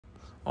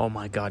Oh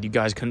my god, you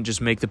guys couldn't just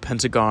make the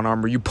Pentagon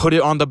armor. You put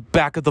it on the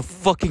back of the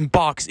fucking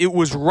box. It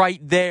was right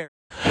there.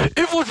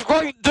 It was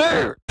right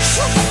there!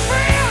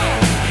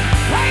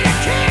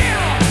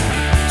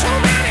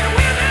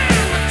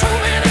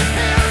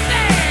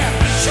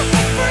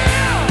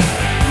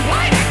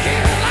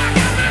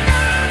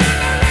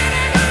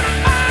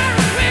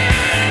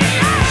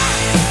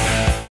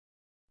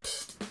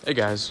 Hey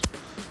guys,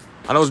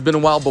 I know it's been a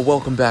while, but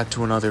welcome back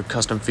to another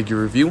custom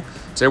figure review.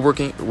 Today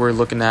we're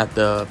looking at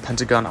the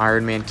Pentagon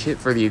Iron Man kit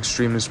for the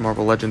Extremist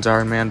Marvel Legends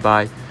Iron Man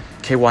by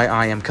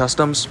KYIM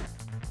Customs.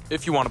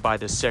 If you want to buy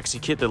this sexy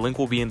kit, the link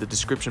will be in the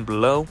description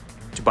below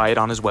to buy it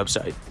on his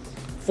website.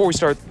 Before we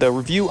start the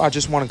review, I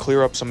just want to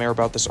clear up some air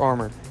about this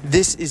armor.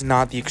 This is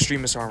not the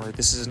Extremist armor.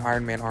 This is an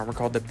Iron Man armor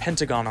called the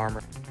Pentagon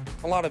armor.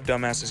 A lot of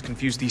dumbasses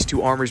confuse these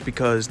two armors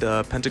because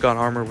the Pentagon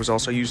armor was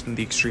also used in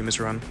the Extremist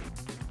run.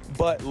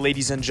 But,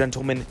 ladies and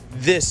gentlemen,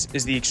 this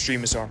is the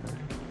Extremist armor.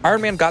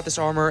 Iron Man got this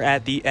armor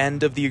at the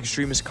end of the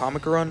Extremist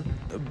comic run,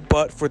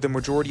 but for the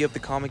majority of the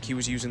comic, he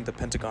was using the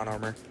Pentagon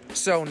armor.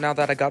 So, now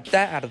that I got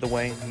that out of the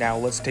way, now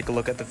let's take a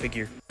look at the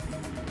figure.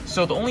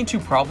 So, the only two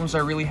problems I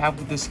really have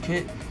with this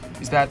kit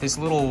is that this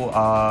little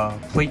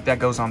plate that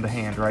goes on the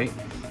hand, right?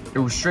 It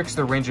restricts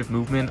the range of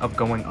movement of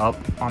going up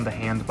on the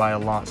hand by a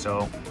lot,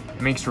 so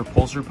it makes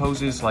repulsor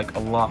poses, like, a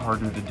lot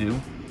harder to do.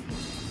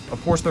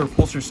 Of course, the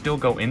repulsors still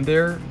go in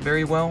there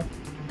very well.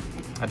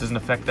 That doesn't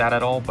affect that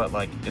at all, but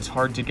like it's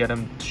hard to get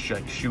them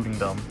like shooting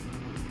them.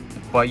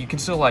 But you can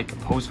still like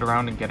pose it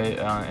around and get it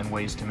in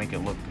ways to make it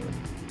look good.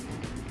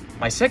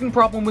 My second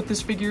problem with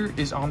this figure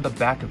is on the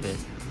back of it.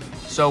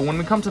 So when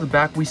we come to the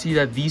back, we see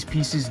that these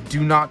pieces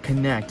do not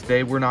connect.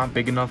 They were not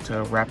big enough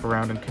to wrap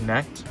around and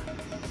connect,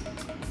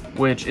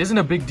 which isn't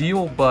a big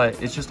deal,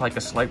 but it's just like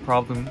a slight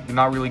problem. You're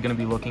not really going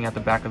to be looking at the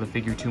back of the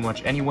figure too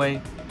much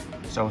anyway,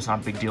 so it's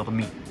not a big deal to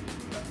me.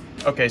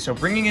 Okay, so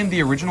bringing in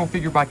the original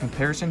figure by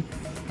comparison,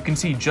 you can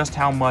see just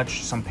how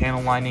much some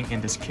panel lining in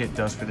this kit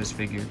does for this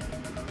figure.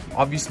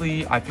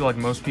 Obviously, I feel like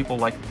most people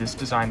like this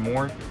design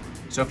more,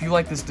 so if you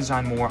like this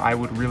design more, I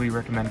would really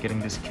recommend getting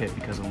this kit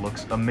because it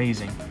looks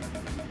amazing.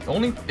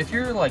 If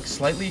you're like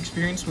slightly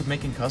experienced with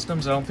making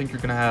customs, I don't think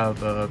you're gonna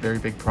have a very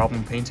big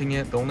problem painting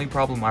it. The only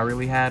problem I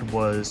really had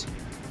was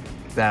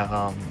that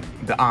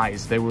the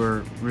eyes. They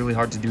were really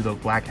hard to do the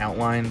black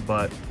outline,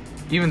 but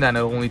even then,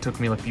 it only took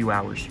me like a few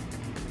hours.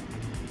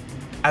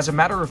 As a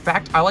matter of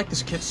fact, I like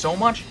this kit so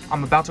much,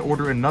 I'm about to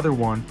order another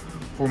one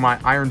for my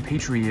Iron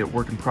Patriot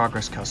work in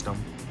progress custom.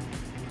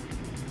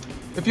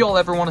 If y'all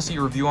ever want to see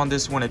a review on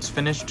this when it's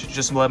finished,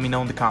 just let me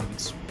know in the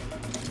comments.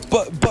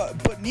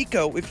 But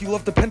Nico, if you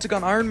love the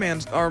Pentagon Iron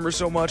Man's armor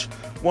so much,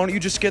 why don't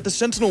you just get the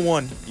Sentinel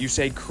one? You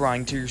say,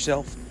 crying to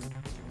yourself.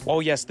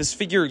 Well, yes, this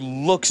figure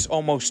looks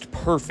almost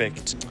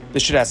perfect.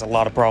 This shit has a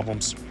lot of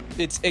problems.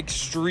 It's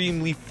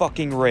extremely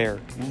fucking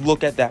rare.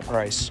 Look at that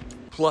price.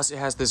 Plus, it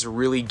has this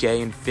really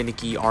gay and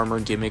finicky armor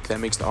gimmick that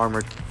makes the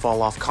armor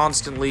fall off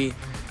constantly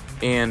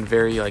and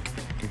very, like,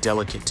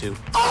 delicate, too.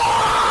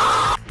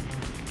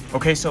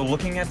 Okay, so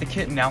looking at the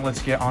kit, now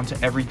let's get on to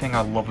everything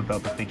I love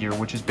about the figure,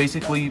 which is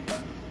basically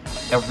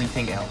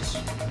everything else.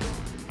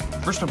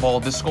 First of all,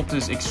 this sculpt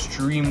is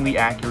extremely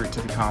accurate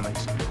to the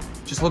comics.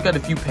 Just look at a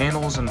few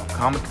panels and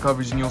comic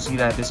covers and you'll see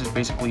that this is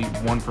basically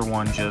one for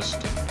one,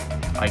 just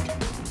like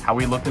how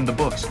he looked in the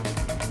books.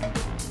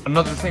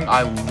 Another thing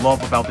I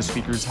love about this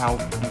figure is how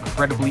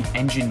incredibly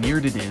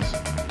engineered it is.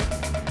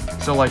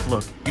 So like,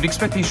 look, you'd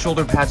expect these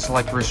shoulder pads to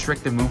like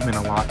restrict the movement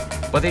a lot,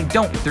 but they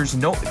don't.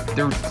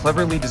 They're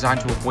cleverly designed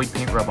to avoid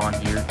paint rub on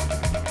here,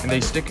 and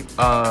they stick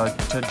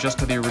just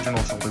to the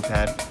original shoulder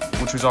pad,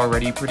 which was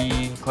already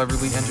pretty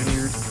cleverly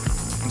engineered.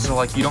 And so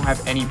like, you don't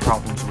have any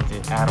problems with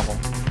it at all.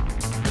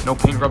 No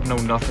paint rub, no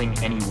nothing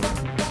anywhere.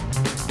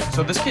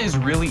 So this kit is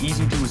really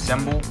easy to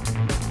assemble.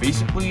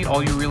 Basically,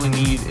 all you really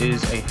need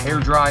is a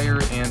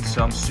hairdryer and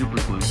some super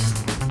glue.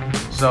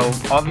 So,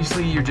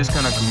 obviously, you're just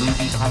going to glue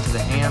these onto the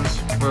hands.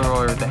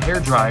 For the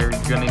hairdryer,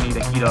 you're going to need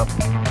to heat up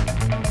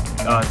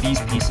these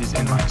pieces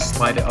and like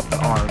slide it up the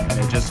arm. And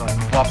it just like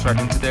flops right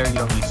into there. You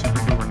don't need super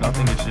glue or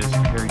nothing. It's just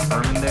very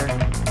firm in there.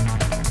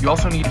 You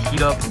also need to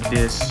heat up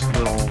this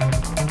little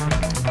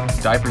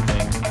diaper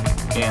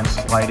thing and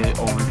slide it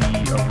over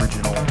the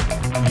original.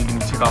 You can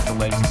take off the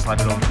legs and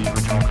slide it over the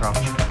original crotch.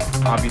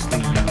 Obviously,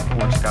 you of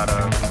course gotta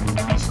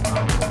remove these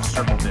little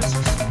circle discs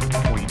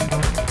before you do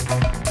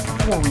that.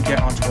 Before we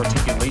get onto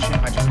articulation,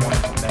 I just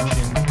wanted to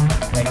mention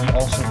that he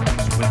also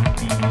comes with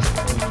these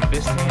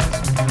fist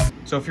hands.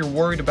 So if you're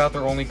worried about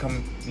there only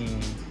coming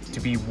to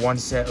be one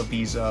set of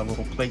these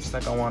little plates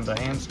that go on the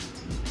hands,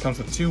 it comes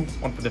with two,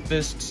 one for the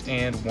fists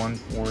and one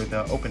for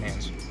the open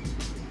hands.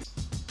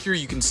 Here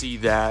you can see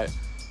that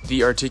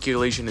the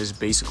articulation is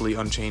basically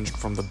unchanged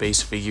from the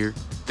base figure.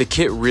 The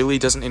kit really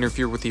doesn't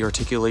interfere with the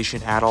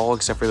articulation at all,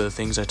 except for the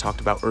things I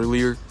talked about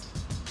earlier.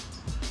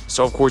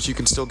 So of course you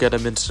can still get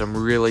him into some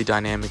really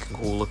dynamic and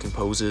cool looking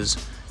poses.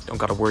 You don't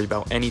gotta worry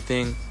about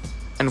anything.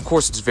 And of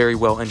course it's very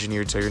well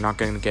engineered, so you're not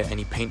going to get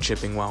any paint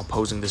chipping while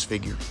posing this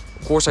figure.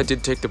 Of course I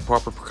did take the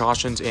proper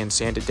precautions and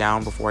sand it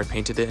down before I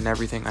painted it and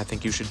everything. I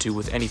think you should too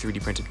with any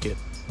 3D printed kit.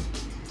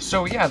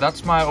 So yeah,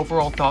 that's my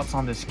overall thoughts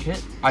on this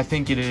kit. I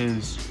think it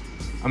is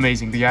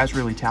amazing. The guy's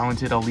really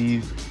talented. I'll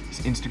leave his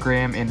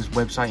Instagram and his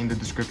website in the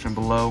description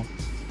below.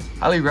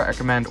 Highly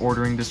recommend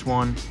ordering this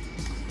one.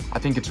 I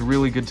think it's a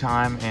really good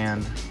time,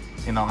 and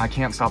you know, I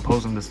can't stop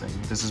posing this thing.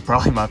 This is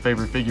probably my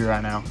favorite figure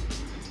right now.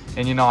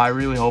 And you know, I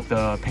really hope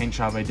the paint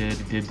job I did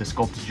the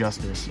sculpt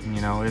justice. And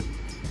you know,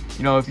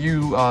 if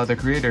you, the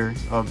creator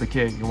of the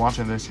kit, you're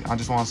watching this, I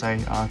just want to say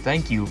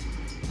thank you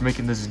for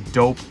making this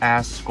dope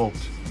ass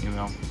sculpt. You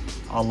know,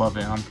 I love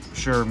it. I'm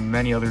sure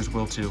many others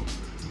will too.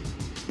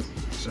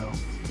 So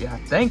yeah,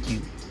 thank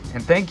you,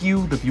 and thank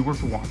you, the viewer,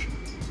 for watching.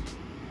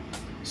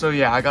 So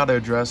yeah, I gotta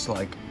address,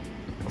 like,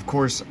 of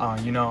course,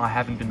 you know, I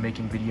haven't been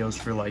making videos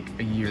for like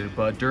a year,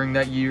 but during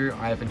that year,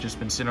 I haven't just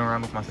been sitting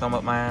around with my thumb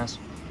up my ass.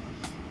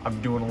 I'm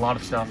doing a lot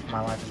of stuff.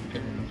 My life has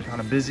been kind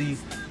of busy,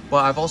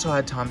 but I've also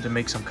had time to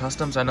make some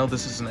customs. I know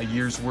this isn't a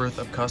year's worth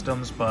of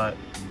customs, but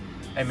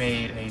I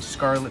made a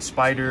Scarlet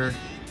Spider,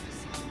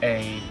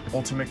 a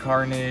Ultimate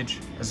Carnage,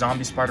 a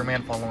Zombie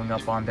Spider-Man following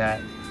up on that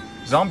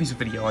Zombies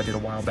video I did a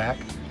while back,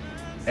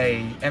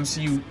 a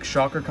MCU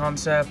Shocker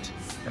concept,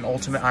 an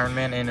Ultimate Iron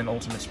Man, and an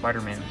Ultimate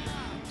Spider-Man.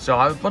 So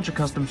I have a bunch of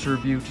customs to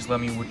review. Just let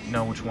me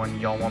know which one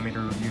y'all want me to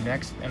review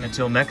next. And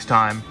until next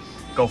time,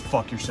 go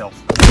fuck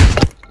yourself.